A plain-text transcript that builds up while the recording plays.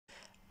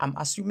I'm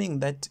assuming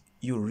that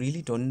you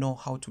really don't know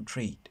how to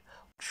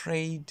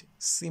trade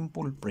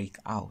simple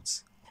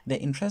breakouts. The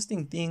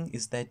interesting thing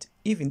is that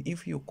even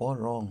if you go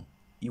wrong,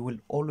 you will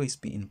always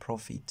be in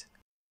profit.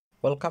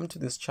 Welcome to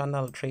this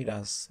channel,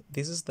 traders.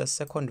 This is the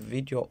second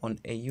video on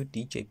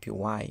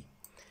AUDJPY.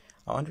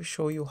 I want to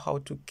show you how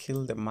to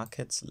kill the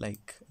markets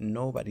like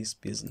nobody's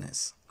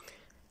business.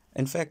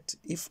 In fact,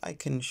 if I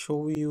can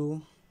show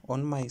you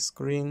on my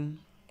screen,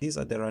 these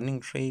are the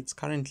running trades.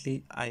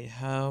 Currently,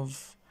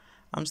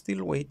 I'm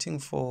still waiting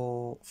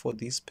for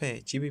this pair,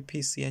 GBP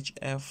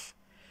CHF,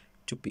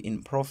 to be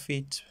in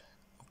profit.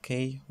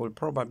 Okay, we'll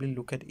probably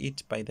look at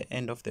it by the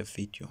end of the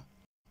video.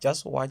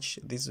 Just watch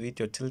this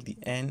video till the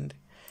end.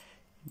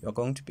 You're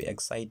going to be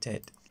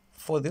excited.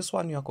 For this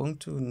one, you're going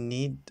to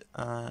need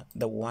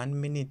the 1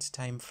 minute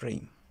time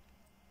frame.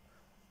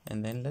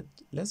 And then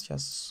let's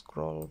just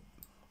scroll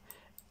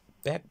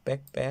back.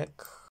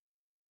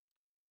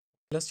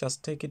 Let's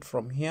just take it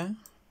from here.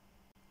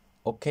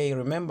 Okay,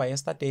 remember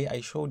yesterday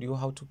I showed you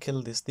how to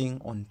kill this thing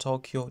on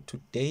Tokyo.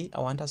 Today I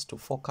want us to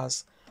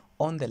focus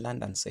on the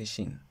London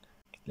session.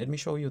 Let me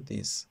show you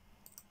this.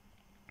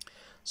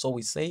 So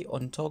we say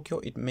on Tokyo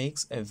it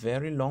makes a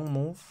very long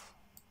move,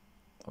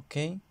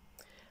 okay,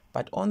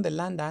 but on the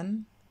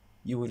London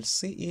you will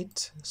see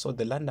it. So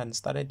the London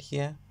started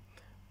here,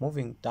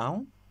 moving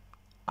down,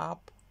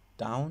 up,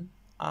 down,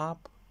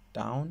 up,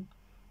 down,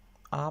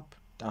 up,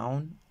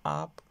 down,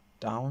 up,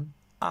 down,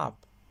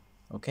 up.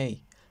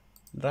 Okay,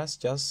 let's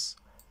just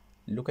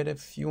look at a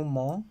few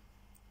more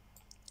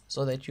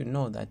so that you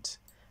know that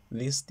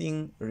this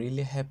thing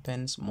really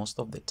happens most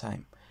of the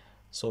time.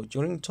 So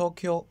during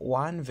Tokyo,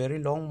 one very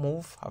long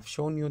move, I've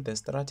shown you the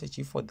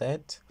strategy for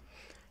that.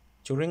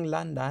 During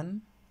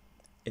London,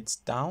 it's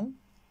down,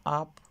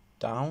 up,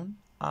 down,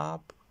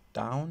 up,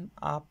 down,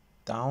 up,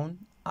 down,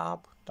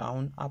 up,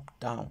 down, up,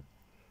 down.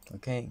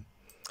 Okay,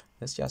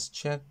 let's just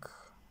check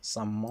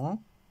some more.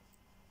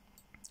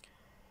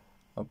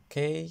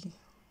 Okay,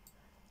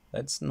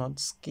 let's not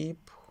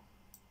skip.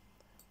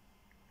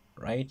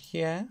 Right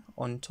here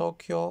on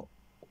Tokyo,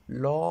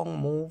 long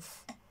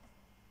move.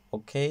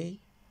 Okay,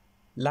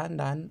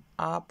 London,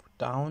 up,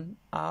 down,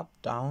 up,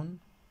 down,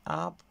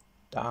 up,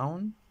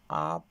 down,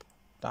 up,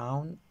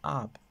 down,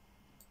 up.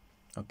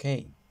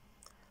 Okay,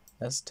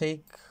 let's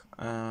take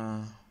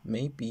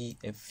maybe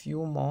a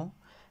few more.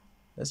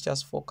 Let's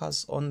just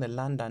focus on the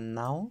London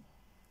now.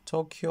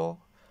 Tokyo,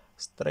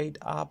 straight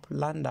up,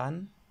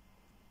 London,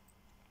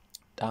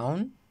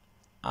 down,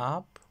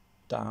 up,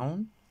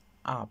 down,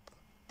 up.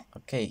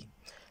 Okay,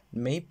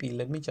 maybe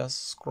let me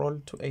just scroll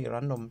to a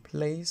random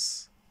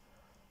place.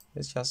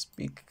 Let's just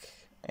pick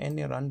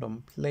any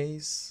random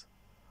place.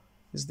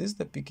 Is this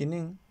the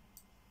beginning?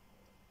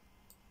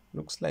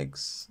 Looks like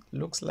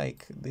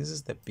this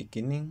is the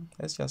beginning.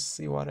 Let's just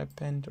see what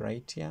happened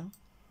right here.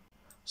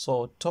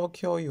 So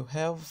Tokyo, you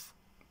have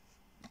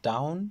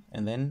down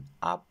and then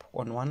up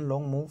on one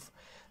long move.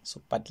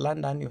 So but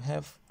London, you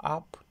have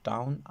up,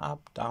 down,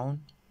 up,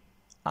 down,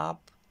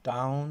 up,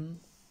 down,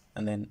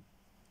 and then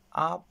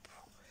up.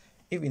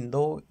 Even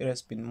though it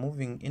has been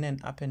moving in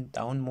an up and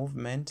down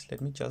movement, let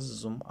me just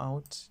zoom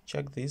out.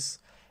 Check this.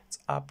 It's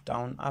up,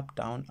 down, up,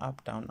 down,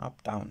 up, down,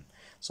 up, down.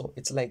 So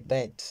it's like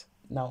that.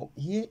 Now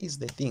here is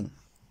the thing.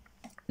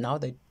 Now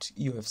that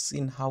you have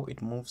seen how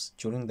it moves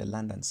during the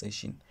London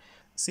session,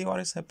 see what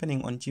is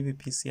happening on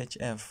GBP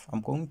CHF.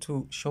 I'm going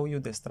to show you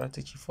the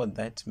strategy for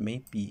that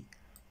maybe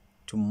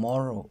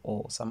tomorrow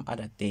or some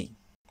other day.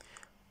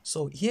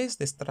 So here's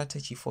the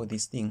strategy for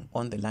this thing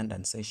on the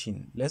London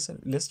session.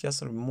 Let's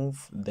just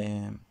remove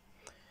the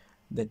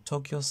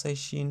Tokyo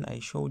session. I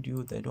showed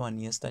you that one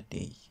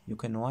yesterday. You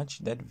can watch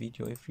that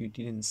video if you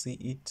didn't see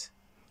it.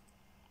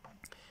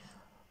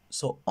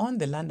 So on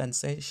the London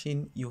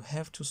session, you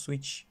have to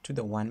switch to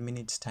the 1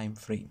 minute time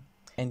frame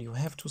and you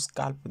have to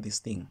scalp this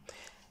thing.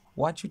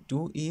 What you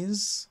do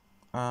is,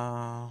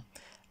 I'm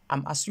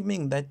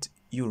assuming that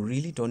you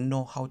really don't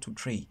know how to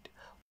trade.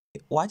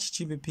 Watch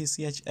GBP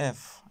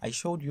CHF. I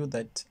showed you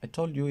that, I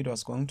told you it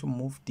was going to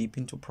move deep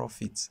into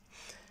profits.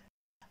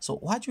 So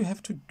what you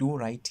have to do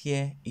right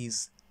here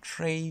is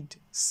trade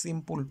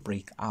simple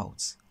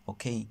breakouts.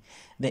 Okay,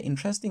 the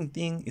interesting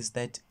thing is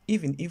that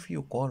even if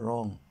you go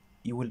wrong,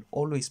 you will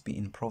always be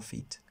in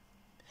profit.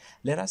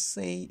 Let us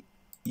say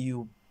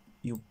you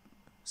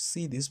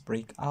see this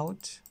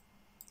breakout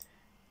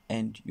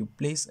and you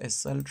place a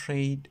sell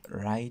trade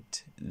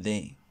right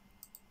there.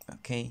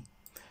 Okay,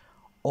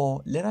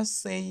 or let us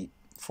say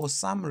for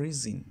some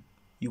reason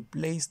you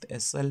placed a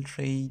sell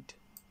trade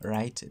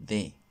right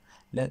there.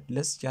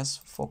 Let's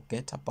just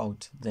forget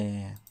about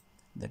the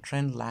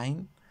trend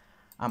line.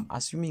 I'm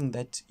assuming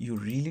that you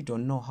really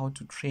don't know how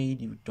to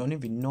trade. You don't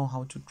even know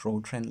how to draw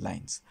trend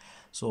lines.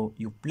 So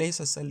you place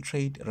a sell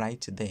trade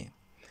right there,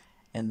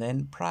 and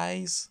then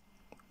price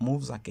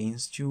moves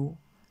against you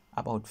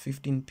about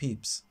 15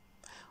 pips.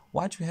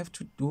 What you have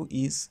to do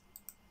is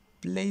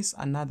place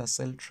another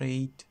sell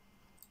trade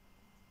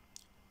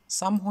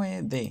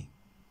somewhere there.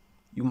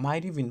 You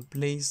might even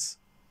place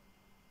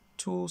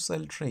 2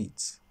 sell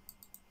trades.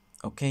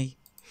 Okay,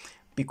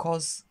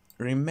 because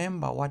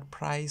remember what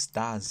price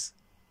does.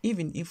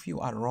 Even if you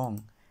are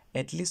wrong,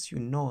 at least you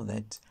know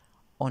that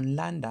on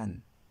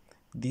London,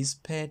 this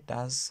pair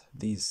does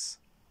this.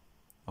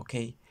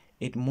 Okay,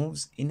 it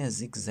moves in a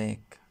zigzag.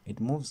 It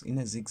moves in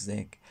a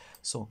zigzag.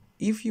 So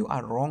if you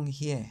are wrong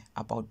here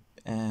about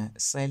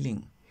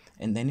selling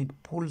and then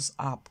it pulls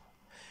up,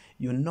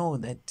 you know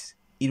that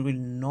it will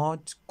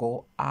not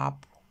go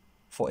up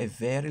for a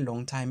very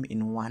long time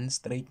in one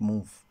straight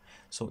move.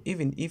 So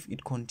even if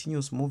it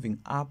continues moving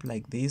up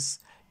like this,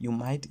 you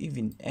might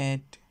even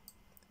add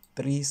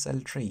 3 sell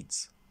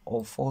trades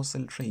or 4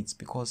 sell trades,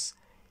 because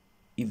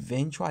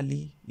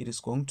eventually it is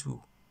going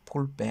to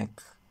pull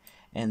back,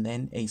 and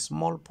then a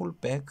small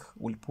pullback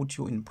will put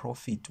you in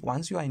profit.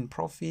 Once you are in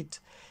profit,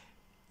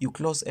 you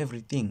close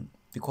everything,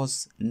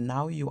 because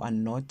now you are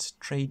not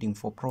trading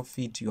for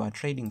profit, you are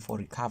trading for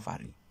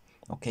recovery.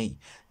 Okay,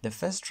 the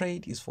first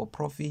trade is for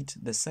profit,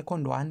 the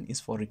second one is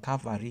for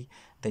recovery,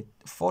 the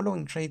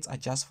following trades are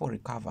just for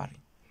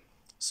recovery.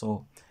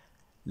 So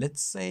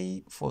let's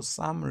say for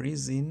some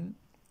reason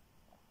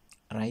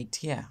right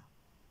here,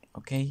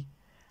 okay,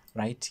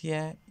 right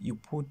here you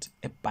put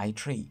a buy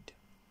trade,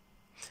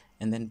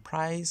 and then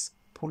price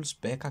pulls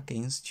back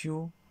against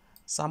you.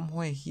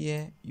 Somewhere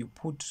here you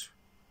put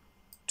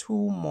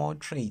two more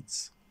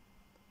trades,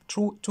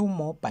 two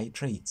more buy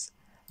trades,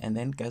 and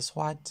then guess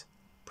what?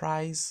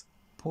 Price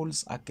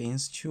pulls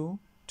against you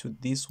to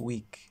this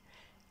week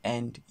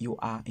and you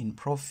are in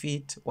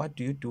profit. What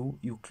do?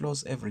 You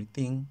close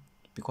everything,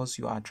 because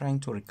you are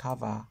trying to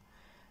recover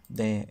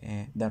the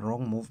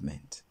wrong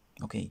movement.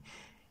 Okay,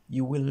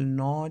 you will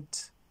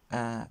not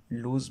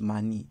lose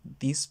money.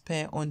 This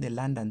pair on the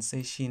London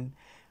session,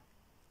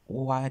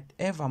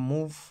 whatever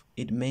move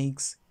it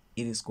makes,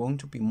 it is going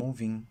to be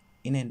moving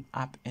in an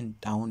up and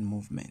down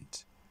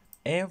movement.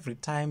 Every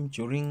time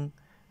during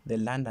the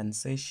London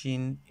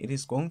session, it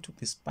is going to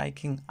be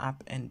spiking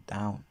up and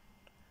down,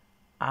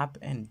 up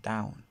and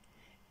down.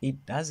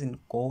 It doesn't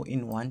go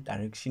in one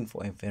direction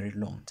for a very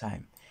long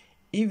time.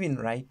 Even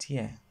right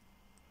here,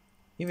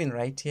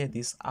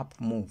 this up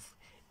move,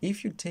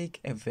 if you take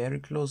a very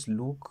close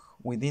look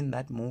within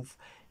that move,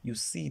 you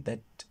see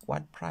that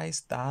what price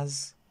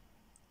does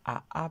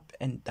are up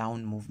and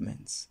down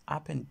movements,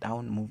 up and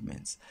down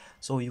movements.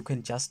 So you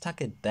can just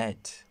target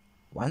that.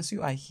 Once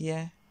you are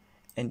here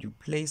and you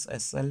place a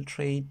sell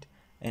trade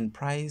and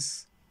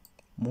price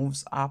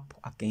moves up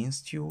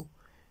against you,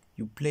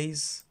 you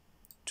place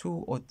 2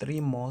 or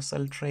 3 more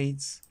sell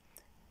trades,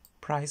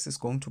 price is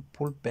going to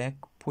pull back,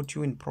 put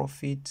you in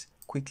profit,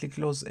 quickly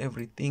close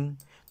everything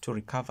to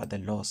recover the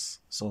loss.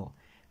 So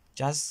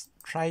just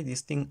try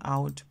this thing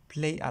out,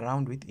 play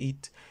around with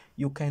it.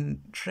 You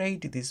can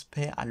trade this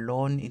pair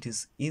alone, it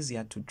is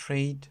easier to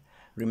trade.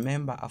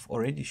 Remember, I've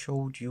already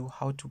showed you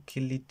how to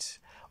kill it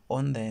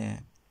on the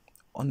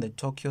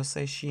Tokyo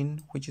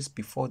session, which is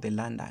before the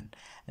London,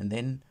 and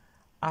then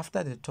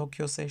after the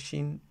Tokyo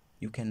session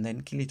you can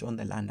then kill it on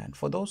the London.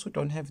 For those who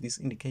don't have this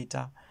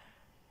indicator,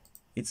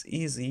 it's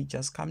easy,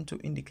 just come to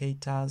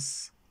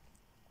indicators,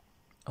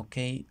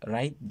 okay,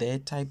 right there,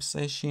 type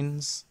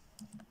sessions,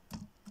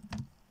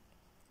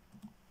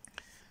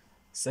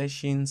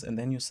 and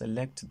then you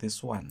select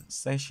this one,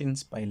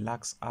 sessions by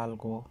Lux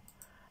Algo.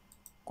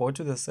 Go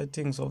to the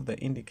settings of the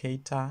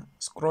indicator,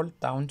 scroll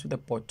down to the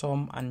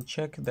bottom and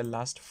check the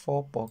last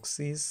 4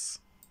 boxes.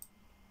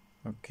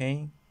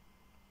 Okay,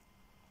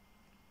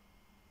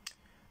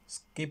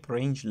 skip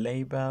range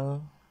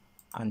label,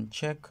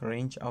 uncheck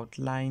range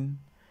outline,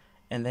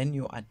 and then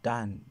you are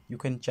done. You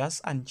can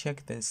just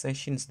uncheck the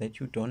sessions that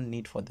you don't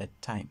need for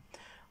that time.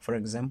 For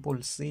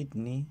example,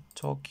 Sydney,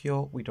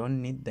 Tokyo, we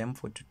don't need them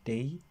for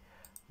today.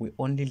 We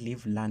only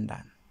leave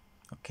London.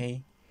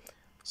 Okay,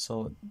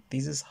 so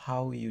this is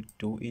how you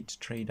do it,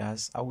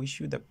 traders. I wish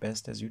you the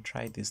best as you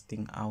try this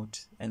thing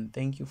out, and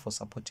thank you for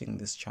supporting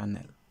this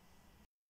channel.